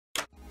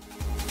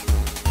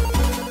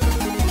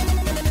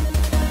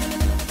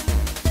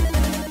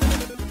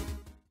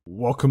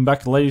Welcome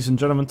back, ladies and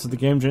gentlemen, to the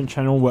Gent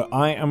channel, where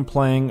I am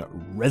playing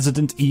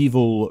Resident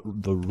Evil,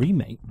 the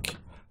remake.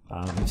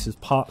 This is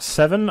part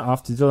 7,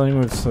 after dealing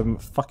with some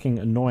fucking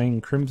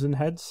annoying Crimson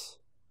Heads.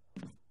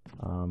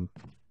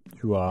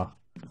 Who are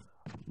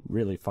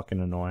really fucking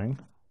annoying.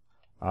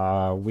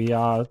 We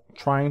are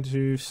trying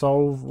to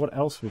solve what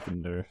else we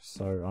can do,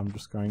 so I'm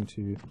just going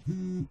to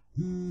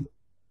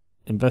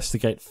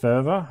investigate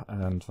further,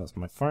 and that's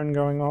my phone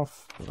going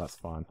off, but that's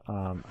fine.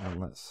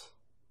 And let's...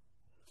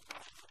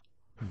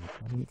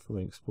 I didn't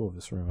fully explore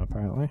this room,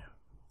 apparently.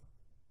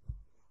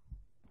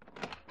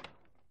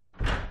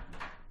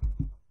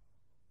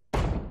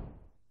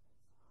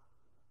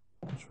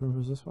 Which room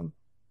was this one?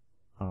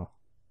 Oh.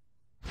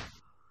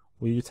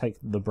 Will you take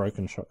the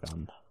broken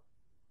shotgun?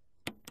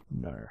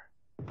 No.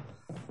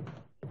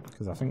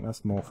 Because I think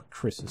that's more for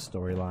Chris's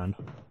storyline.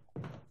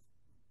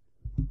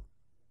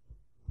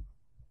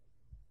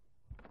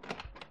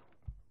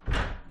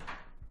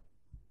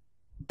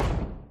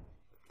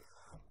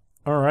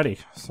 Alrighty,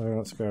 so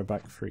let's go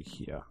back through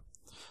here.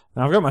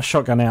 Now I've got my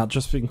shotgun out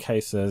just in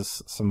case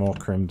there's some more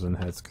Crimson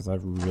Heads, because I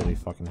really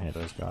fucking hate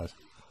those guys.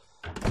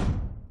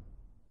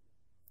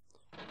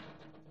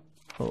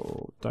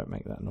 Oh, don't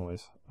make that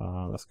noise.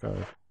 Let's go.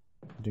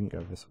 I didn't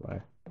go this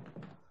way.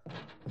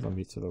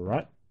 Zombie to the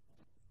right?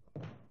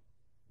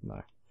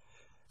 No.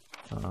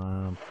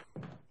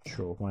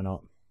 Sure, why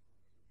not?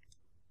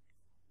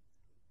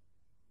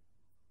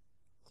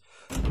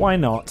 Why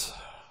not?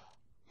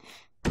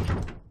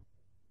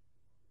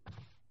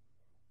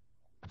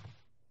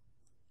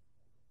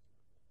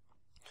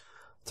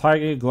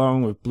 Tiger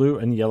glowing with blue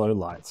and yellow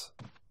lights.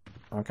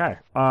 Okay.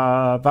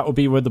 That will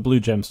be where the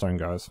blue gemstone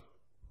goes.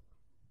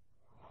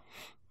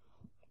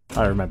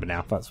 I remember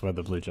now. That's where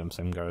the blue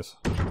gemstone goes.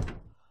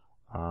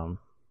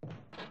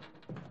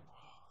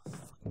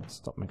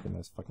 Stop making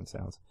those fucking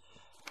sounds.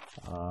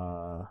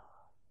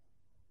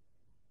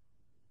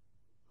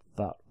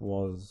 That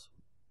was...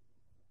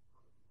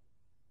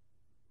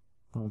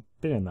 I've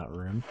been in that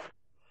room.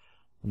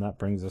 And that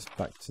brings us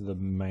back to the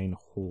main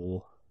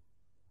hall.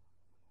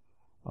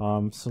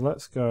 So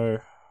let's go.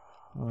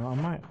 I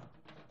might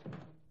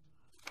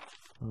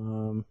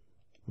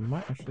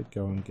actually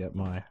go and get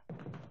the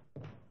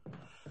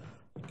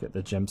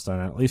gemstone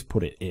and at least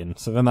put it in,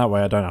 so then that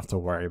way I don't have to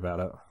worry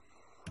about it.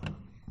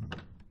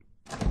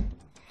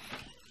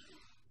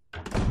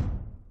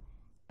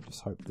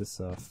 Just hope this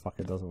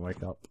fucker doesn't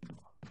wake up,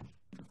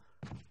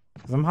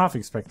 because I'm half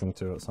expecting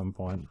to at some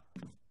point.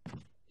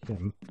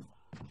 Him.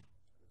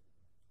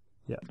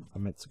 Yeah, I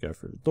meant to go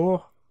through the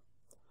door.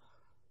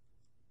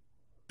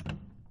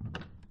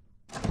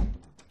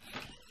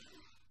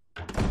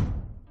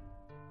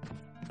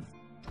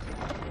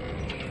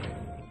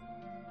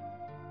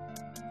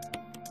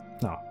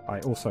 No, I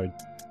also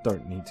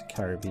don't need to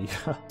carry the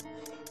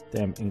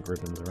damn ink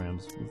ribbons around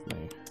with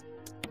me.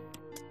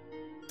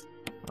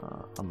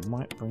 I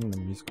might bring the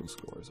musical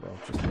score as well,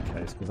 just in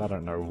case, because I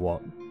don't know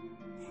what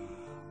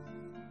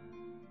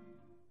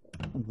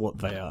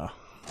they are,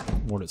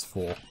 what it's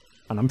for.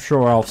 And I'm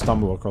sure I'll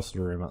stumble across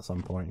the room at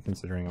some point,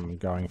 considering I'm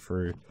going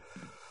through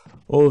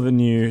all the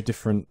new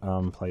different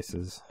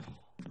places.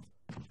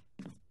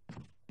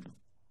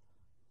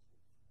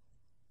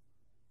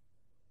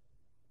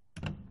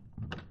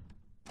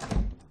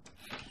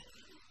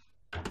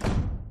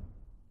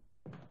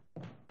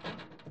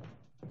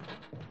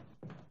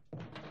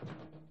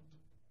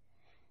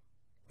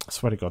 I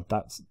swear to God,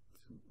 that's...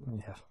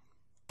 yeah.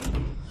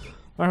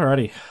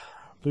 Alrighty.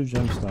 Blue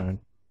gemstone.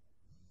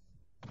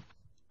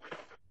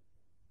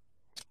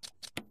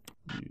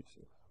 Use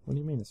it. What do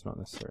you mean it's not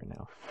necessary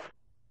now?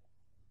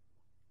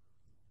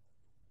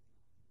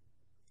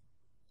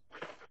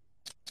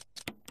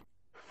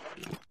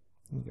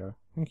 There you go.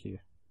 Thank you.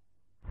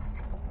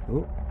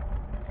 Oh.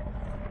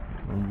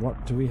 And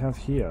what do we have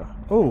here?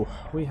 Oh,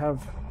 we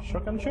have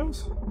shotgun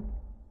shells?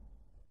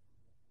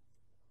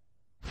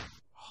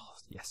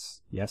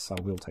 Yes, yes, I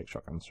will take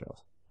shotgun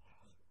shells.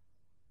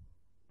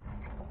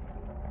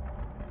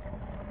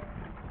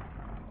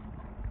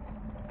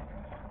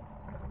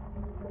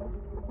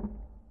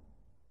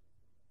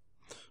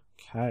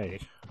 Okay.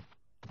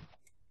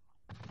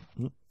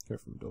 Go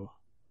from the door.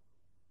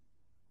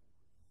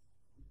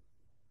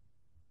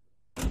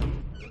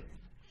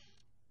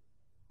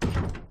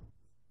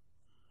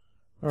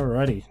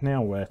 Alrighty,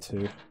 now where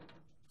to?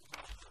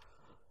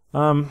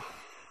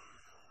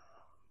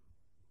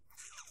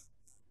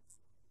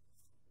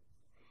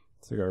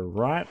 So go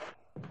right,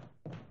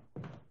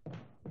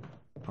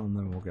 and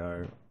then we'll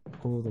go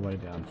all the way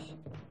down here.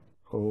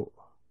 Oh.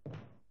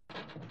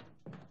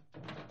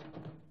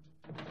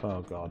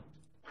 Oh god.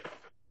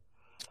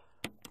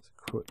 Let's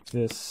quit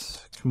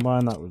this,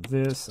 combine that with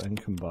this,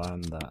 and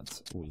combine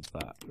that with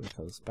that,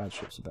 because bad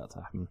shit's about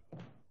to happen.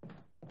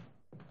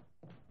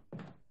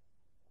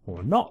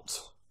 Or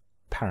not,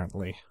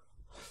 apparently.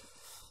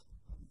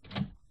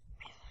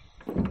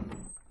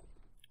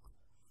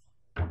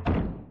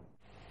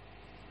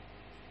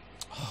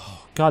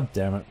 God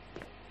damn it.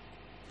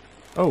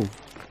 Oh,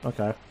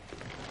 okay.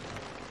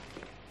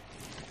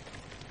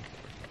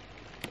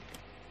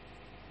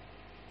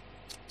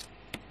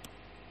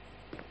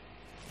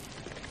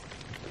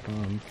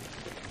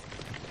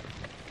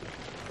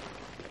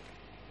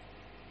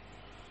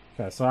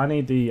 Okay, so I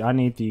need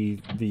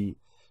the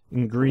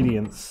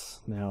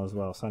ingredients now as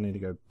well. So I need to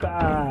go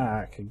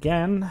back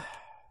again.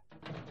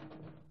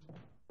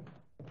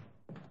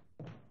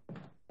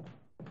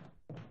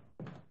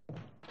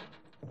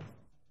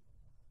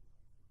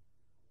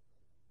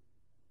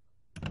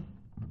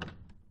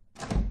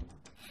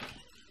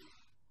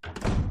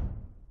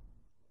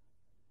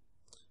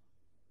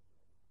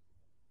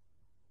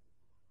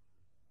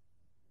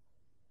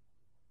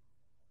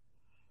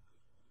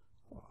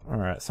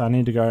 Alright, so I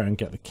need to go and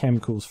get the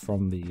chemicals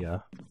from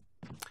the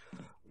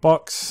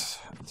box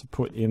to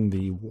put in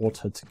the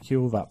water to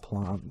kill that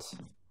plant.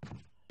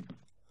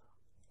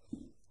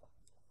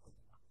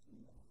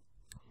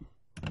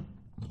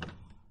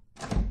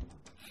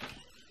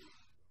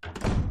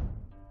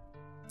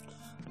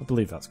 I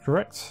believe that's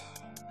correct.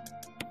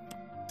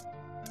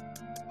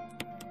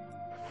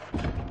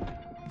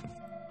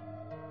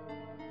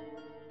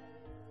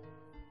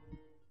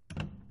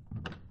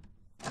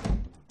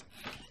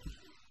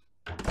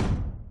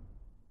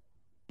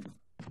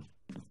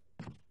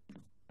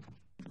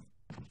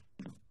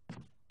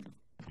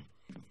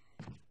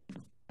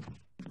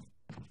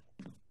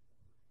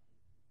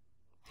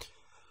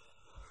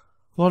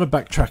 A lot of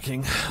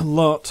backtracking. A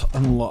lot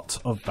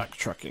of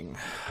backtracking.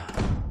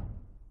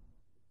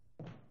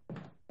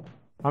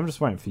 I'm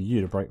just waiting for you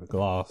to break the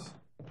glass.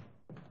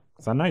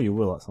 Because I know you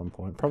will at some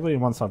point. Probably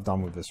once I've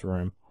done with this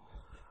room.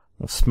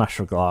 I'll smash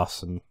the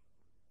glass and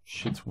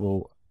shit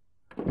will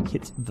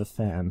hit the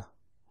fan.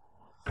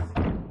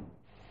 Okay,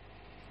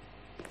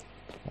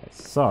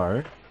 so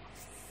I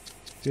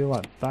feel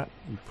like that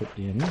we put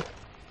in.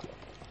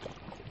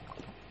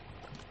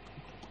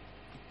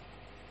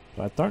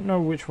 But I don't know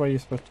which way you're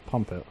supposed to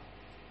pump it.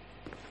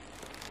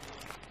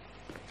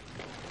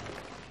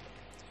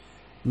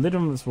 Lid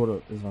on this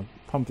water is on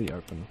pump the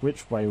open.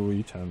 Which way will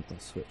you turn the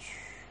switch?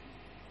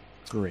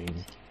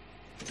 Green.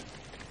 Is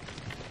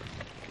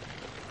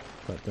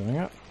that doing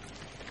it?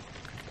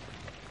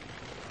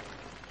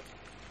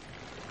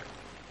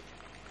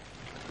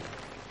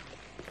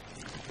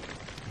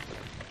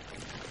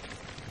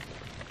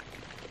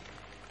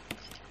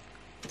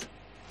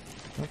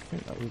 I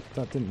think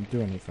that didn't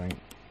do anything.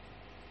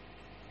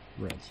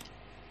 Red.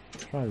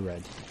 Try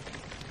red.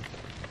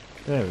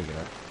 There we go.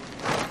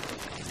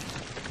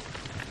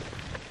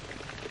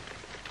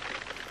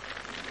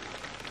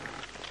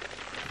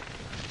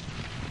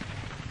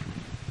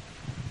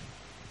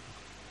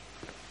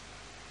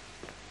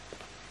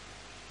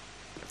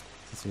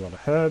 That's a lot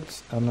of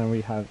herbs, and then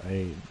we have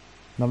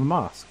another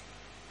mask.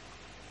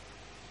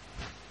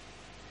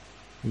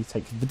 You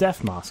take the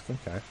death mask,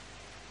 okay.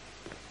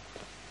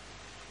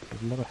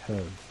 There's a lot of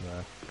herbs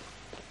there.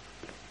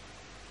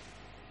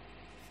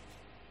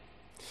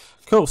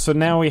 Cool, so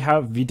now we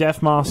have the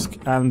death mask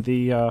and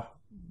the other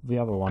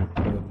one.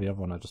 Whatever the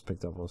other one I just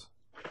picked up was.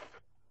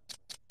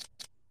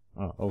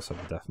 Oh, also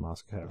the death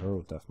mask. Okay, they're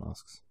all death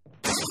masks.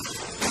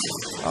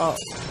 Oh,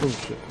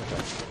 bullshit.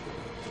 Okay.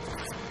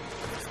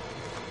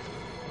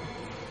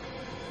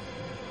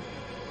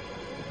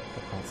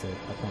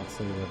 I can't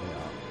see where they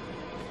are.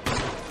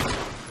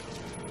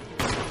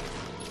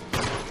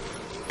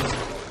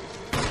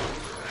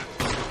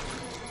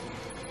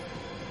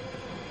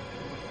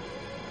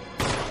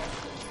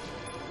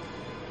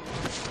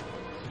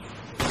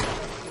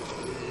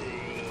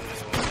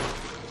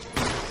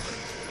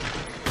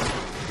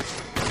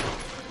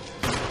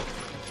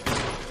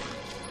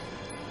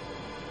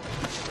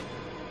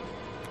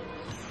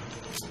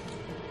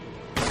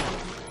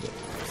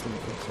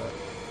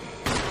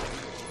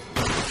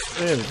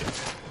 There we go.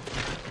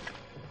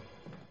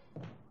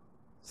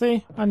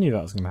 See, I knew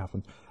that was going to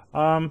happen.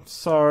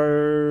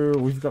 So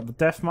we've got the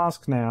death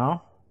mask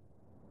now.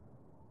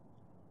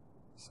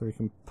 So we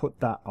can put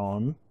that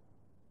on.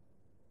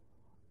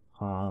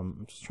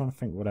 I'm just trying to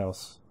think what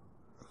else.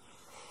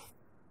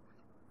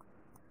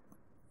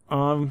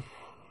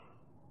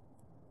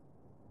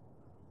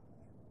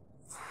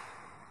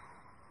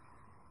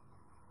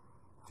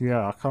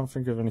 Yeah, I can't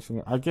think of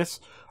anything. I guess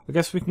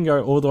we can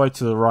go all the way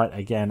to the right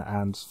again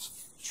and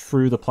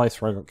through the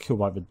place where I got killed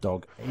by the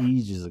dog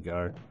ages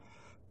ago,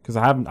 because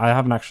I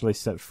haven't actually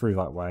stepped through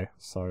that way.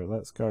 So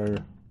let's go.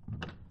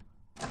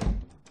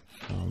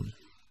 I'm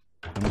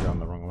going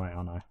the wrong way,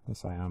 aren't I?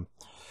 Yes, I am.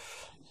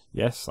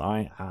 Yes,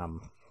 I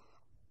am.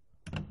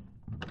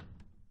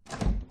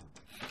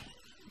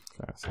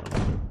 Okay, so I'll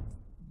go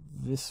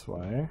this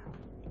way.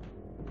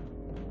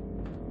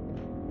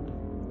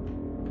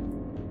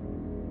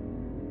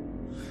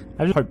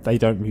 I just hope they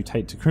don't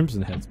mutate to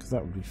crimson heads, because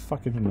that would be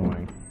fucking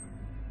annoying.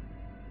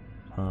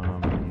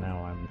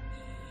 Now I'm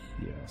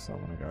here, so I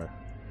want to go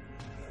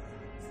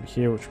through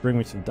here, which brings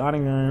me to the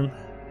dining room.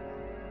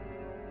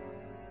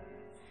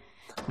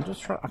 I'm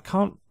just trying. I'm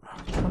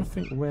trying to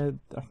think where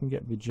I can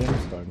get the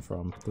gemstone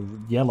from. The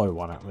yellow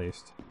one, at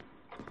least.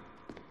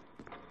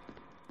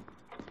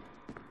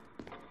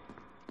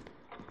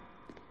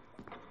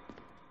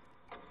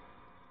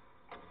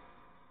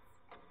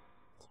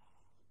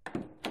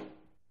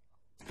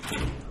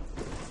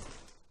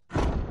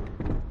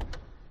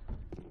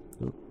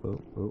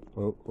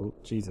 oh, oh,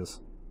 Jesus.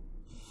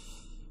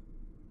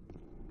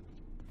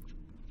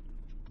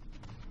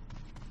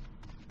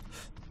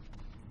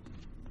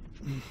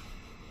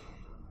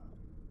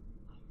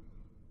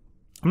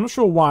 I'm not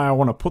sure why I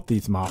want to put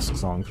these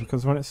masks on,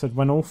 because when it said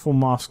when all 4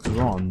 masks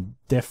are on,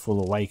 death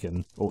will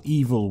awaken, or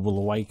evil will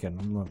awaken.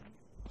 I'm not...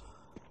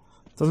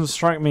 Doesn't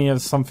strike me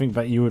as something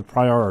that you would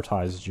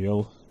prioritize,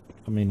 Jill.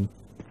 I mean,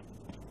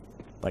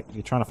 like,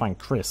 you're trying to find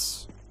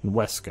Chris and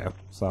Wesker,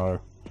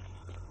 so...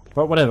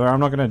 But whatever, I'm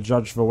not going to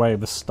judge the way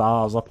the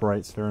STARS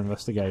operates their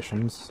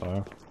investigations,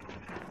 so...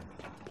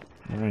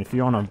 I mean, if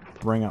you want to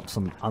bring up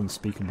some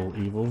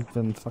unspeakable evil,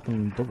 then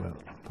fucking do it,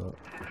 but...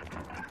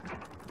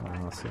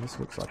 so this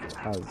looks like it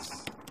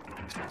has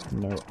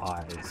no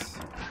eyes.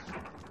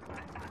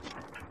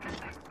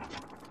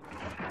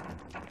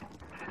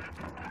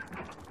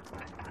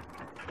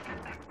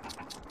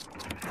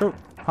 Oh,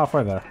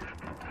 halfway there.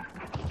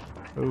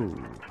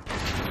 Ooh.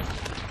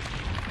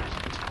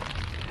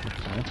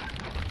 Okay.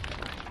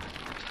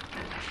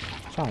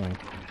 Charming.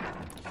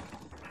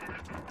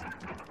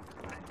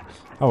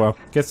 Oh well,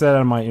 gets that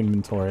out of my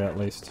inventory at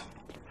least.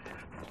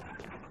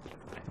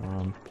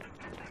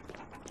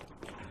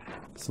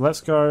 So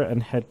let's go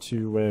and head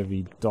to where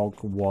the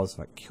dog was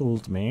that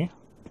killed me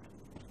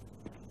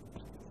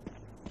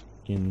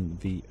in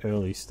the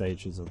early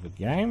stages of the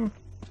game.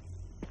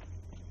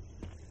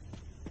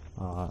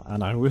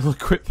 And I will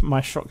equip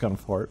my shotgun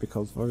for it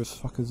because those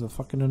fuckers are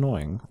fucking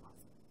annoying.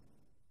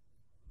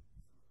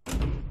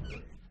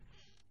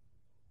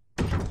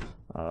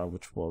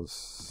 Which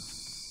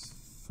was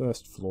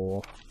first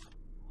floor.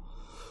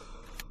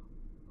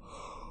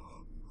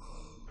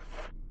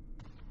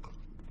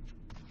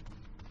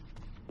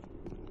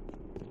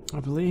 I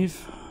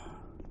believe.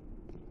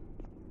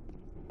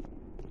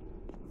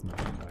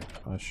 Okay,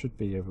 I should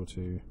be able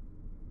to.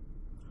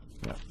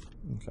 Yeah,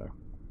 okay.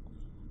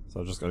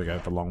 So I've just got to go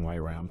the long way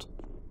around.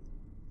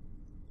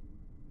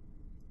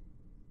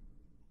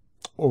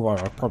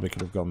 Although I probably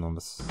could have gone on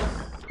this.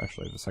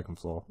 Actually, the second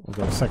floor. I'll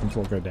go the second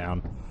floor, go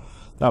down.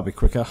 That'll be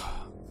quicker.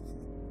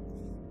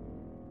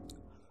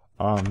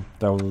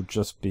 There will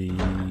just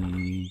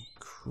be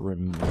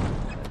criminal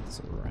heads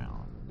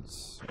around.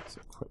 So let's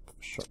equip the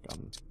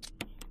shotgun.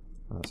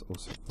 Let's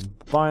also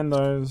combine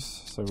those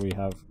so we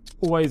have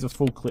always a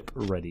full clip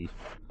ready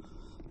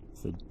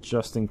for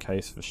just in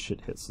case the shit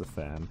hits the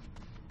fan.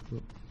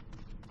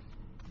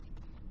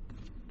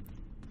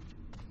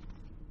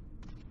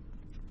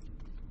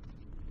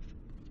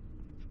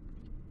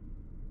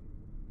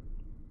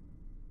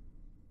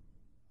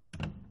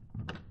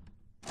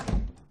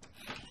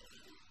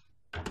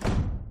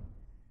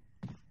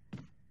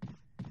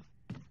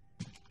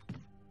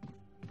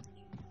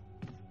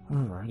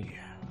 Alrighty.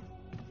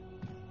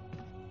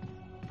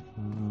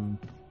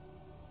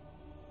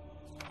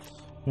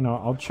 You know,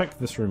 I'll check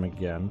this room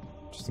again,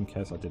 just in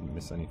case I didn't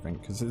miss anything,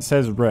 because it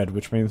says red,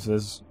 which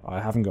means I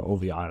haven't got all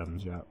the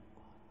items yet.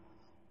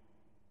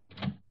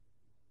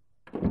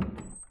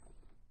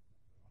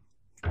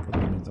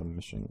 Probably means I'm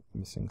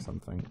missing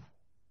something.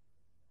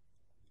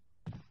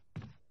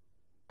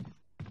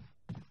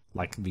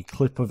 Like the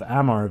clip of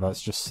ammo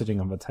that's just sitting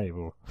on the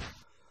table.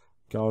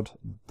 God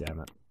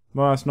damn it.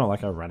 Well, it's not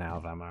like I ran out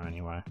of ammo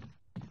anyway.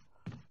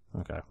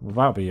 Okay, well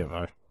that'll be it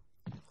though.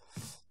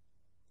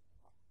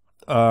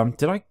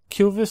 Did I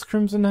kill this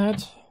Crimson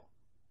Head?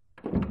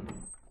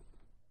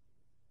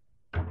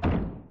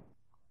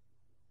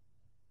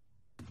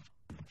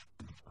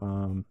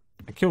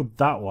 I killed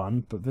that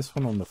one, but this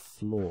one on the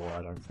floor,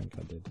 I don't think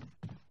I did.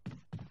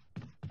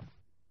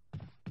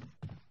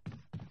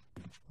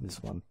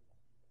 This one.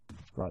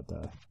 Right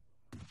there.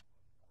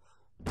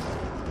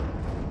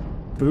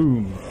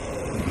 Boom.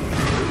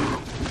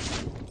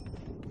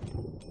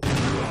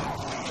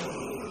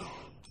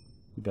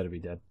 You better be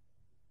dead.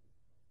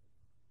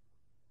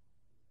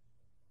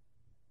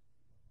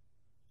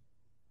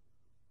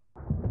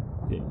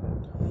 Yeah.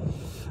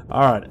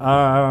 Alright,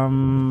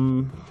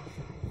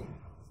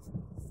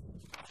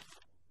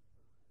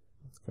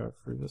 let's go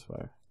through this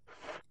way.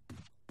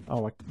 Oh,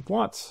 like,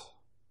 what?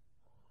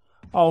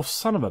 Oh,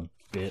 son of a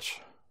bitch.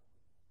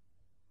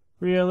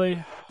 Really?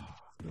 I'm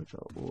gonna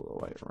go all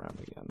the way around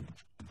again.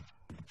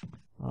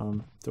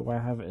 Do I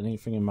have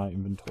anything in my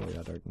inventory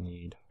I don't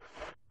need?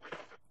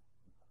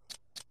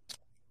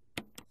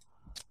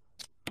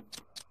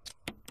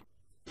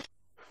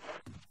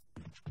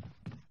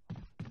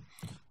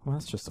 Well,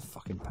 that's just a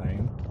fucking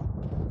pain.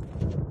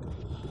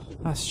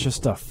 That's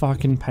just a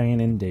fucking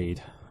pain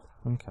indeed.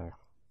 Okay.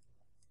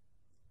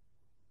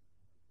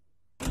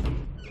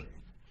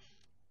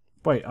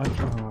 Wait, I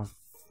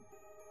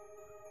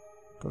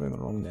got in the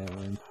wrong damn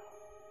room.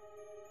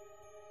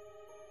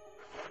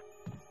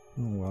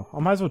 Oh well. I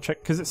might as well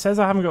check, because it says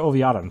I haven't got all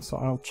the items, so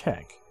I'll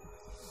check.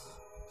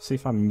 See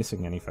if I'm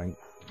missing anything.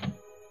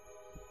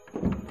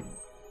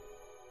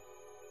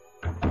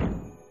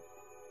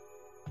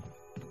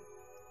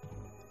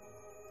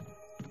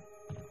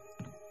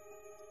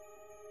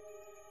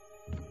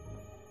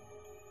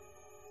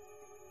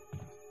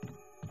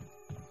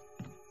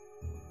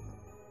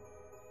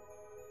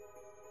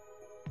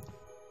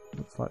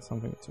 Looks like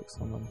something took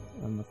someone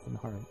and nothing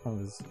home. Oh,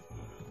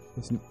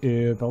 there's an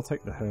herb. I'll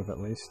take the herb at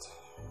least.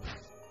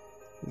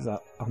 Is that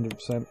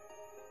 100%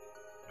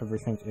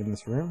 everything in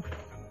this room?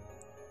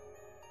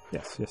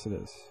 Yes, yes it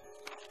is.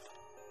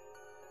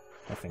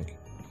 I think.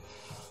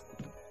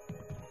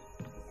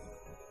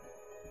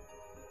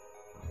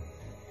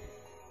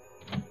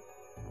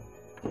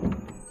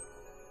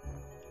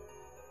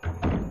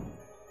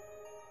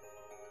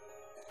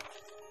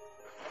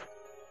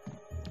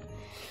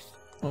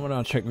 I'm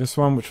gonna check this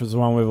one, which was the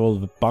one with all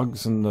the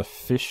bugs and the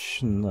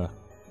fish and the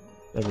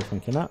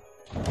everything in it.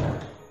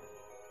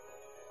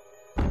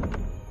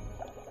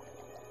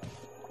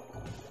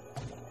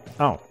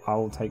 Oh, I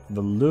will take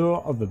the lure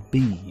of a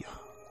bee.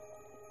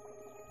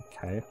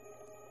 Okay.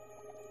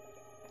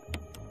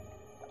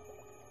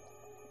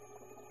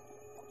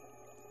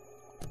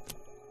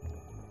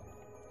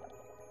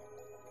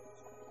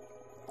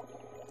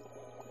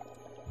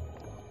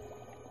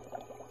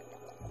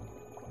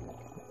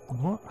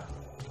 What?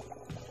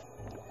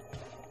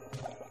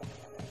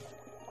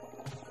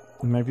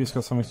 Maybe it's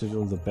got something to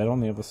do with the bed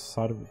on the other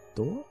side of the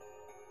door?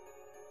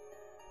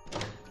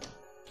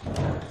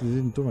 It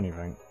didn't do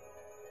anything.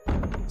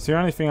 It's the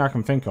only thing I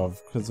can think of,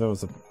 because there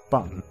was a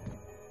button.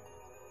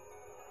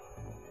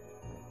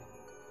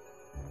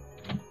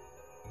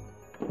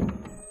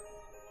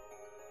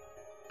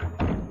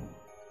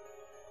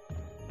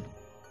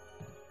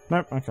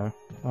 Nope, okay.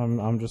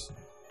 I'm just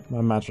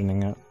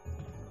imagining it.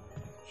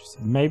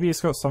 Maybe it's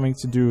got something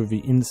to do with the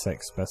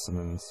insect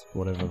specimens,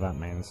 whatever that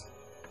means.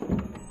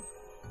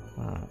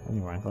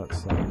 Anyway,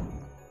 let's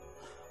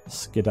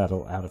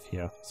skedaddle out of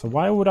here. So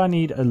why would I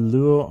need a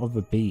lure of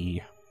a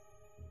bee?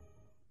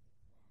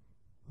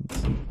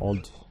 It's an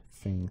odd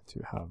thing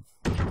to have.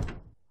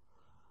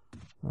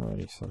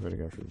 Alrighty, so I've got to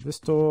go through this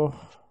door.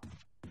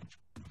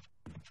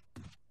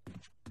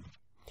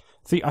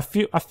 See, I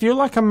feel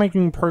like I'm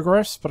making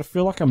progress, but I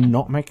feel like I'm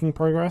not making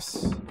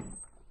progress.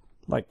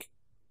 Like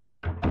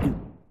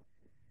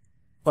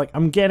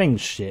I'm getting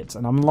shit,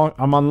 and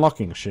I'm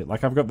unlocking shit.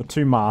 Like, I've got the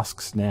 2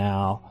 masks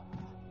now,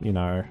 you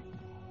know.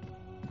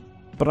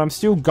 But I'm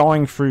still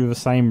going through the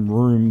same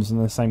rooms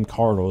and the same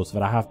corridors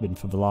that I have been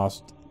for the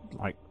last,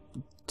 like,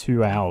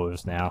 2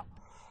 hours now.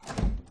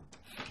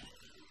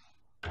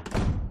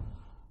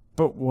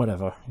 But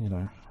whatever, you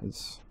know,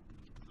 it's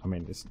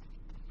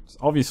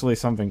obviously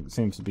something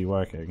seems to be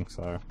working,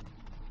 so...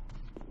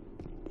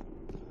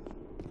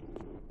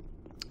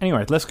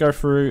 Anyway, let's go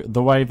through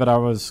the way that I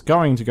was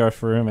going to go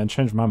through them and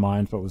change my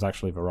mind, but was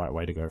actually the right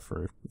way to go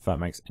through, if that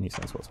makes any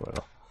sense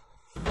whatsoever.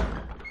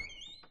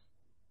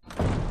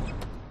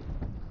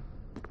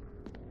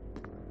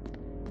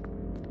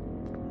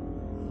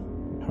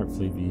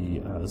 Hopefully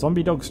the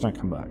zombie dogs don't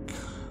come back.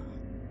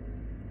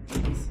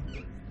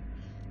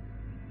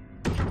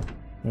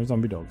 No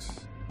zombie dogs.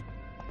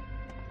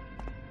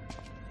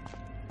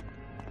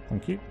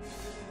 Thank you.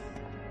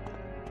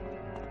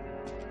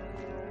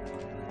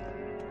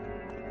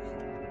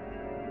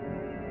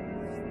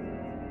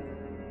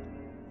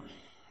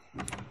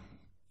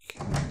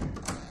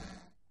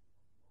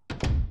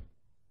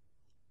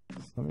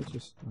 Let me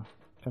just...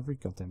 every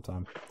goddamn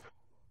time.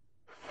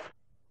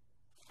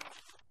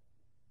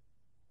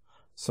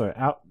 So,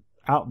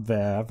 out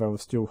there were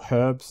still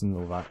herbs and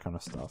all that kind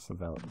of stuff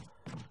about...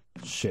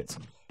 Shit.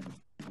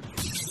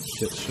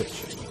 Shit, shit,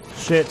 shit.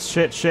 Shit,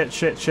 shit, shit,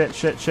 shit, shit,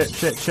 shit, shit,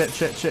 shit, shit,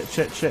 shit, shit,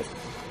 shit, shit.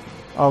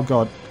 Oh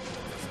god.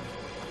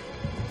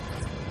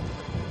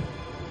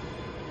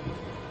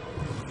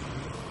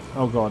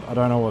 Oh god, I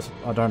don't know what...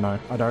 I don't know.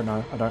 I don't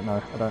know. I don't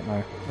know. I don't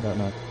know. I don't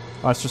know.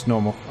 Oh, it's just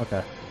normal.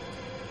 Okay.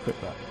 Quit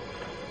that.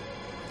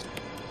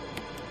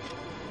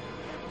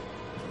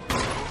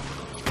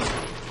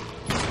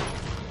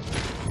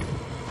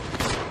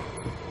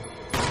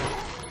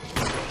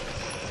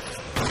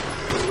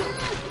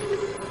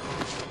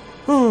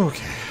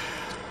 Okay.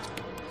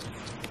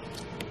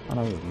 I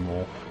know there's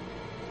more.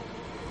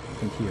 I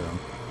can hear them.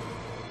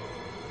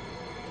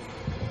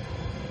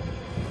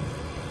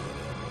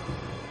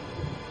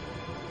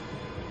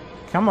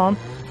 Come on.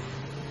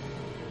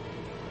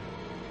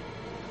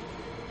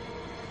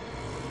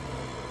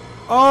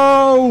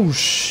 Oh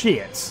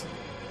shit!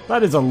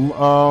 That is a...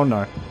 oh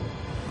no.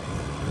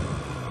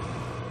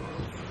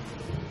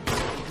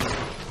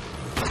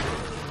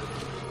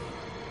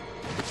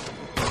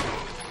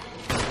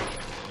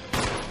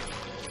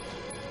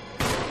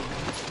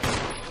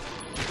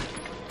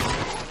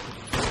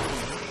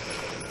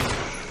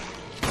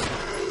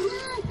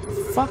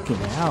 Fucking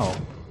hell.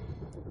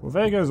 Well,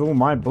 there goes all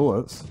my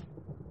bullets.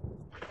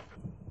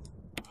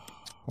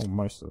 Or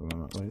most of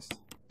them, at least.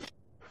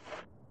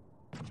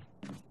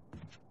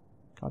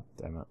 God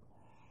damn it.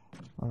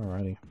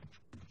 Alrighty.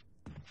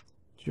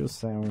 Juice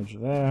sandwich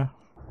there.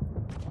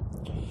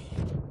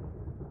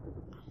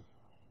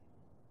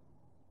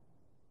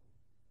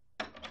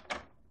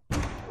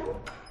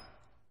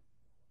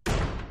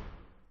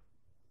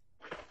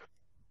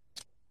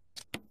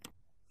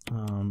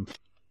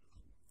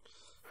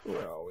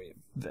 Where are we?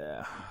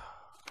 There.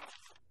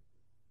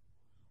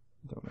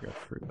 Don't want to go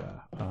through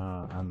there.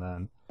 And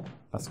then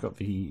that's got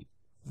the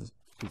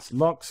It's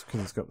locked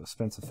because it's got the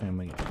Spencer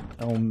family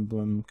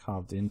emblem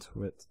carved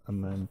into it,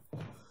 and then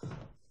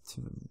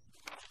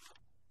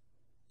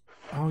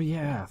oh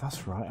yeah,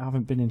 that's right. I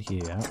haven't been in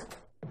here yet.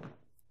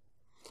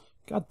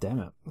 God damn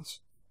it!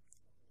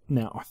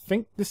 Now I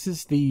think this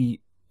is the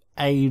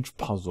age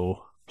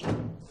puzzle.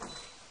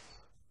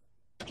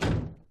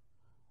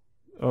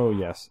 Oh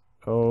yes.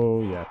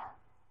 Oh yeah.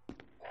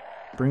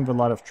 Bring the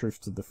light of truth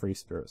to the free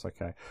spirits.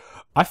 Okay.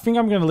 I think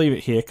I'm going to leave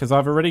it here because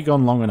I've already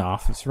gone long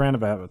enough. It's around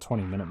about the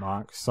 20-minute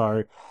mark.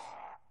 So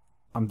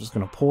I'm just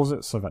going to pause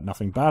it so that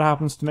nothing bad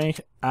happens to me.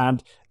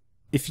 And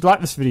if you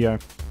like this video,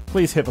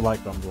 please hit the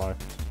like button below.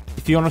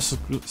 If you want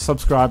to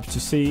subscribe to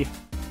see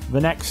the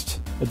next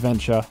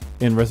adventure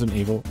in Resident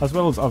Evil, as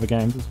well as other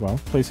games as well,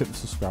 please hit the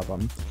subscribe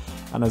button.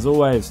 And as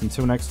always,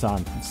 until next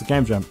time, it's the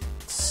Gent,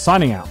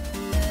 signing out.